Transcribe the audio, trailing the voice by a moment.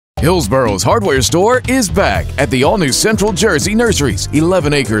Hillsborough's hardware store is back at the all-new Central Jersey Nurseries.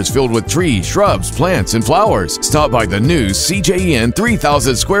 11 acres filled with trees, shrubs, plants, and flowers. Stop by the new CJEN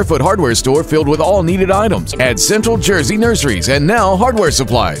 3,000 square foot hardware store filled with all needed items at Central Jersey Nurseries and now hardware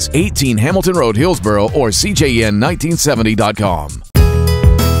supplies. 18 Hamilton Road, Hillsborough, or CJEN1970.com.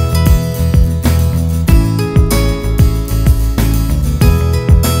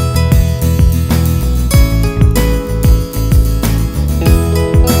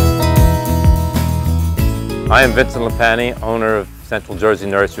 I am Vincent Lipani, owner of Central Jersey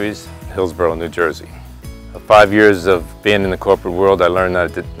Nurseries, Hillsborough, New Jersey. 5 years of being in the corporate world, I learned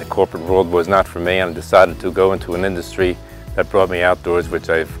that the corporate world was not for me, and I decided to go into an industry that brought me outdoors, which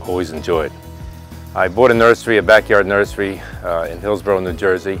I've always enjoyed. I bought a nursery, a backyard nursery in Hillsborough, New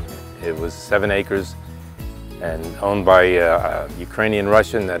Jersey. It was 7 acres and owned by a Ukrainian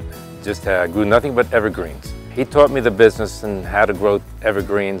Russian that just grew nothing but evergreens. He taught me the business and how to grow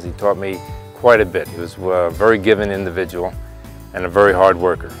evergreens. He taught me quite a bit. He was a very given individual and a very hard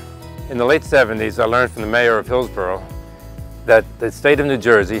worker. In the late 70s, I learned from the mayor of Hillsborough that the state of New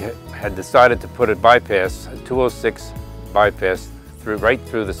Jersey had decided to put a bypass, a 206 bypass, right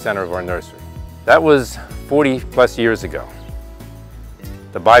through the center of our nursery. That was 40 plus years ago.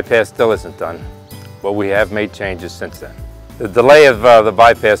 The bypass still isn't done, but we have made changes since then. The delay of the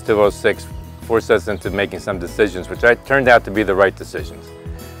bypass 206 forced us into making some decisions, which turned out to be the right decisions.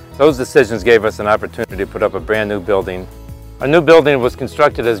 Those decisions gave us an opportunity to put up a brand new building. Our new building was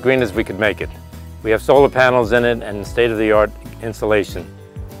constructed as green as we could make it. We have solar panels in it and state-of-the-art insulation.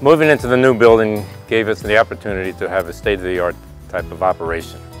 Moving into the new building gave us the opportunity to have a state-of-the-art type of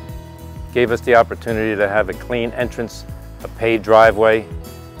operation. Gave us the opportunity to have a clean entrance, a paved driveway.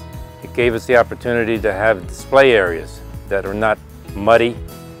 It gave us the opportunity to have display areas that are not muddy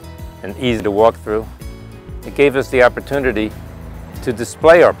and easy to walk through. It gave us the opportunity to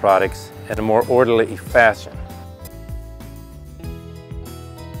display our products in a more orderly fashion.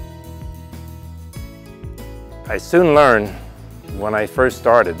 I soon learned when I first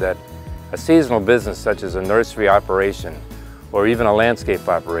started that a seasonal business such as a nursery operation or even a landscape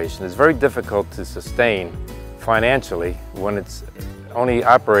operation is very difficult to sustain financially when it's only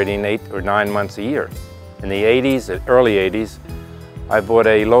operating 8 or 9 months a year. In the 80s, early 80s, I bought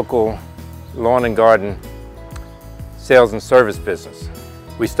a local lawn and garden sales and service business.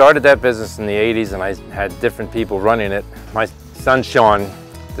 We started that business in the 80s and I had different people running it. My son Sean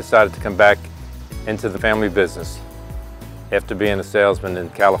decided to come back into the family business after being a salesman in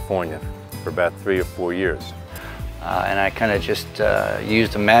California for about 3 or 4 years. And I kind of just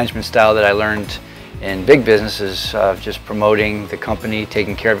used the management style that I learned in big businesses of just promoting the company,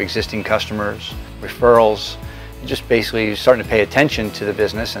 taking care of existing customers, referrals, just basically starting to pay attention to the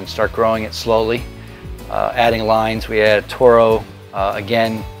business and start growing it slowly. Adding lines, we added Toro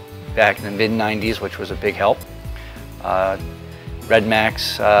again back in the mid-90s, which was a big help.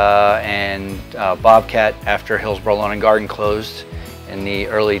 RedMax and Bobcat after Hillsborough Lawn and Garden closed in the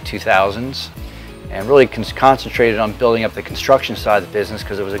early 2000s, and really concentrated on building up the construction side of the business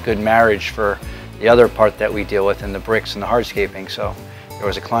because it was a good marriage for the other part that we deal with in the bricks and the hardscaping. So there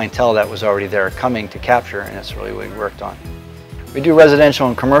was a clientele that was already there coming to capture, and that's really what we worked on. We do residential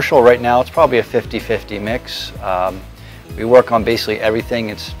and commercial right now. It's probably a 50-50 mix. We work on basically everything.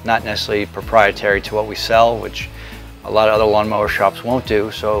 It's not necessarily proprietary to what we sell, which a lot of other lawnmower shops won't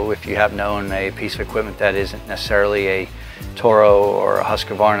do. So if you happen to own a piece of equipment that isn't necessarily a Toro or a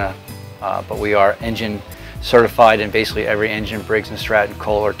Husqvarna, but we are engine certified in basically every engine, Briggs & Stratton,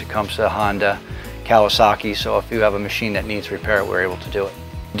 Kohler, Tecumseh, Honda, Kawasaki. So if you have a machine that needs repair, we're able to do it.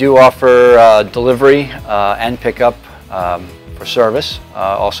 We do offer delivery and pickup for service.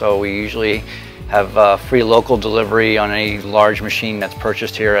 Also, we usually have free local delivery on any large machine that's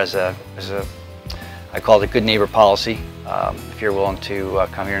purchased here as a I call it a good neighbor policy. If you're willing to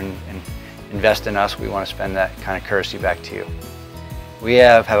come here and invest in us, we want to spend that kind of courtesy back to you. We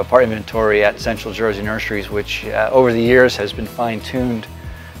have a part inventory at Central Jersey Nurseries, which over the years has been fine-tuned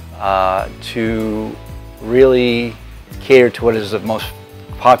to really cater to what is the most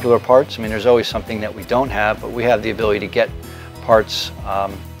popular parts. I mean, there's always something that we don't have, but we have the ability to get parts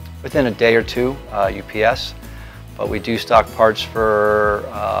within a day or two, UPS. But we do stock parts for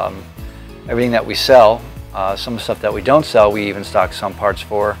everything that we sell. Some stuff that we don't sell, we even stock some parts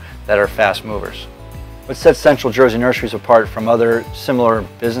for that are fast movers. What sets Central Jersey Nurseries apart from other similar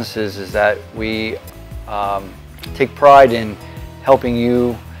businesses is that we take pride in helping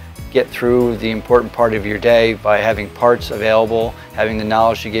you get through the important part of your day by having parts available, having the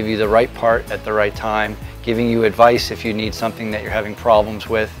knowledge to give you the right part at the right time, giving you advice if you need something that you're having problems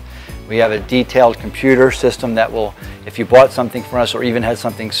with. We have a detailed computer system that will, if you bought something from us or even had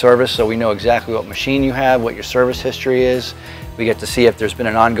something serviced, so we know exactly what machine you have, what your service history is. We get to see if there's been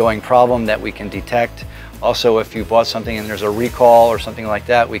an ongoing problem that we can detect. Also, if you bought something and there's a recall or something like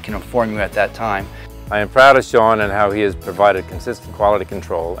that, we can inform you at that time. I am proud of Sean and how he has provided consistent quality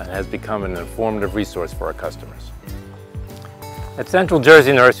control and has become an informative resource for our customers. At Central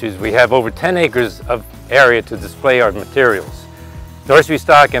Jersey Nurseries, we have over 10 acres of area to display our materials, nursery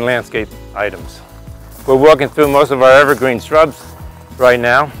stock and landscape items. We're walking through most of our evergreen shrubs right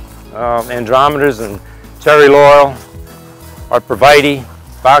now, andrometers and cherry laurel, arborvitae,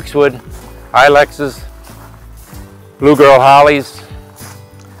 boxwood, ilexes, blue girl hollies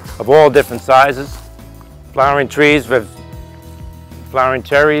of all different sizes, flowering trees with flowering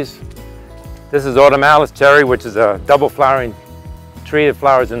cherries. This is autumnalis cherry, which is a double flowering tree that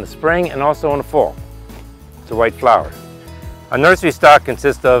flowers in the spring and also in the fall. It's a white flower. Our nursery stock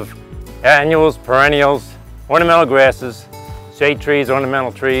consists of annuals, perennials, ornamental grasses, shade trees,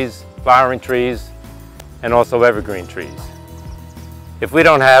 ornamental trees, flowering trees, and also evergreen trees. If we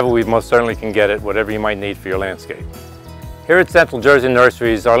don't have it, we most certainly can get it, whatever you might need for your landscape. Here at Central Jersey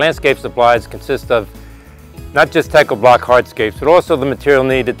Nurseries, our landscape supplies consist of not just Techo block hardscapes, but also the material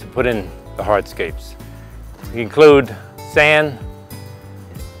needed to put in the hardscapes. We include sand,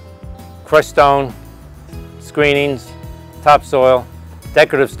 crushed stone, screenings, topsoil,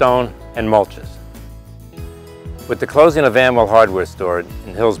 decorative stone, and mulches. With the closing of Amwell Hardware Store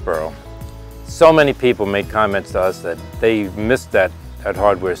in Hillsborough, so many people made comments to us that they missed that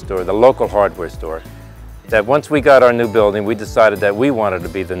hardware store, the local hardware store, that once we got our new building, we decided that we wanted to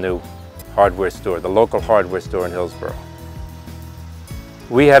be the new hardware store, the local hardware store in Hillsborough.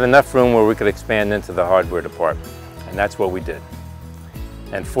 We had enough room where we could expand into the hardware department, and that's what we did.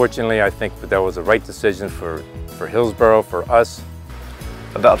 And fortunately, I think that was the right decision for Hillsborough, for us.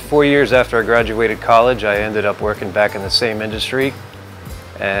 About 4 years after I graduated college, I ended up working back in the same industry.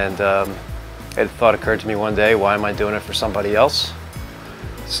 And a thought occurred to me one day, why am I doing it for somebody else?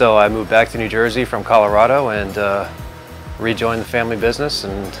 So I moved back to New Jersey from Colorado and rejoined the family business,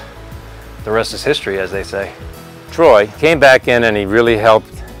 and the rest is history, as they say. Troy came back in and he really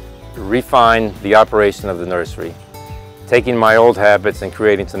helped refine the operation of the nursery, taking my old habits and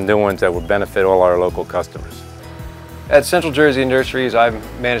creating some new ones that would benefit all our local customers. At Central Jersey Nurseries, I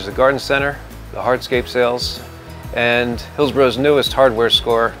manage the garden center, the hardscape sales, and Hillsborough's newest hardware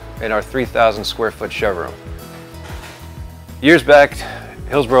store in our 3,000 square foot showroom. Years back,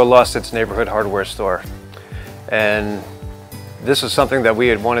 Hillsborough lost its neighborhood hardware store, and this was something that we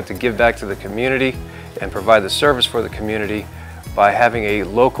had wanted to give back to the community and provide the service for the community by having a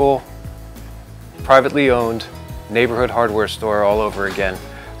local, privately owned neighborhood hardware store all over again,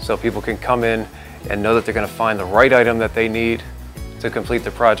 so people can come in and know that they're going to find the right item that they need to complete the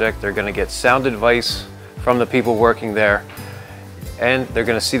project. They're going to get sound advice from the people working there, and they're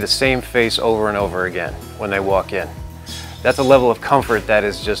going to see the same face over and over again when they walk in. That's a level of comfort that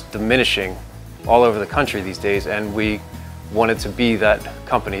is just diminishing all over the country these days, and we wanted to be that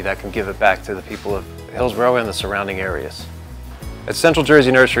company that can give it back to the people of Hillsborough and the surrounding areas. At Central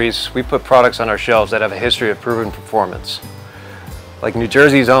Jersey Nurseries, we put products on our shelves that have a history of proven performance, like New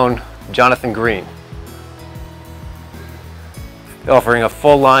Jersey's own Jonathan Green, offering a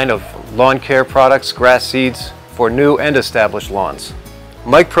full line of lawn care products, grass seeds for new and established lawns.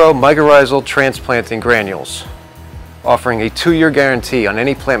 Mike Pro mycorrhizal transplanting granules, offering a 2-year guarantee on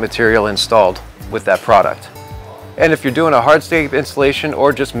any plant material installed with that product. And if you're doing a hardscape installation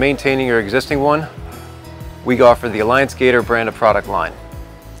or just maintaining your existing one, we offer the Alliance Gator brand of product line.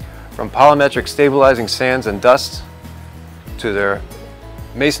 From polymetric stabilizing sands and dust to their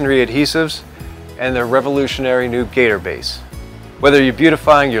masonry adhesives and their revolutionary new Gator base. Whether you're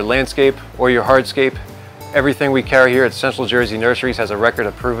beautifying your landscape or your hardscape, everything we carry here at Central Jersey Nurseries has a record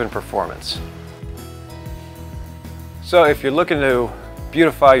of proven performance. So if you're looking to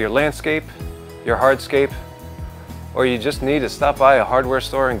beautify your landscape, your hardscape, or you just need to stop by a hardware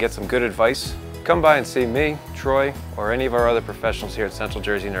store and get some good advice, come by and see me, Troy, or any of our other professionals here at Central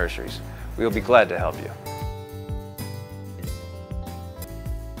Jersey Nurseries. We will be glad to help you.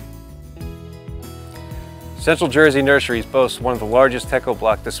 Central Jersey Nurseries boasts one of the largest Techo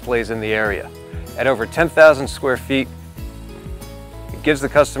block displays in the area. At over 10,000 square feet, it gives the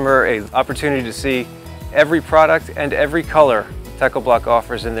customer an opportunity to see every product and every color Techo block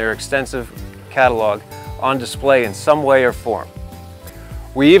offers in their extensive catalog on display in some way or form.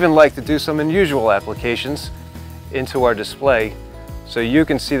 We even like to do some unusual applications into our display so you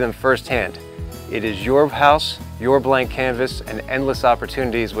can see them firsthand. It is your house, your blank canvas, and endless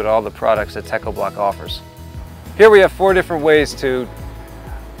opportunities with all the products that Techo block offers. Here we have 4 different ways to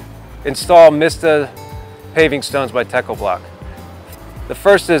install Mista paving stones by Techo-Block. The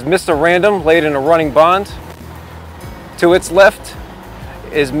first is Mista Random laid in a running bond. To its left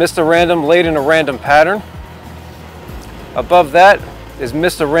is Mista Random laid in a random pattern. Above that is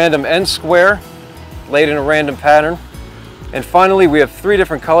Mista Random N Square laid in a random pattern. And finally, we have 3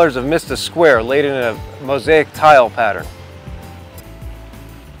 different colors of Mista Square laid in a mosaic tile pattern.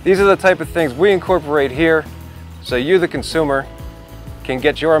 These are the type of things we incorporate here so you, the consumer, can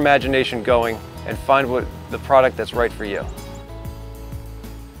get your imagination going and find the product that's right for you.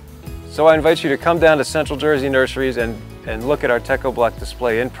 So I invite you to come down to Central Jersey Nurseries and look at our Techo-Block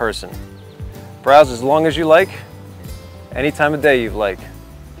display in person. Browse as long as you like, any time of day you like.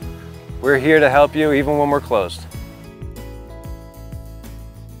 We're here to help you even when we're closed.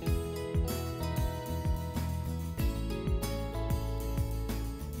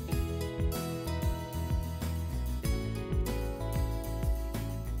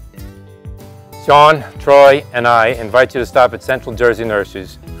 Sean, Troy, and I invite you to stop at Central Jersey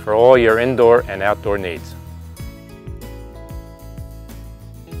Nurseries for all your indoor and outdoor needs.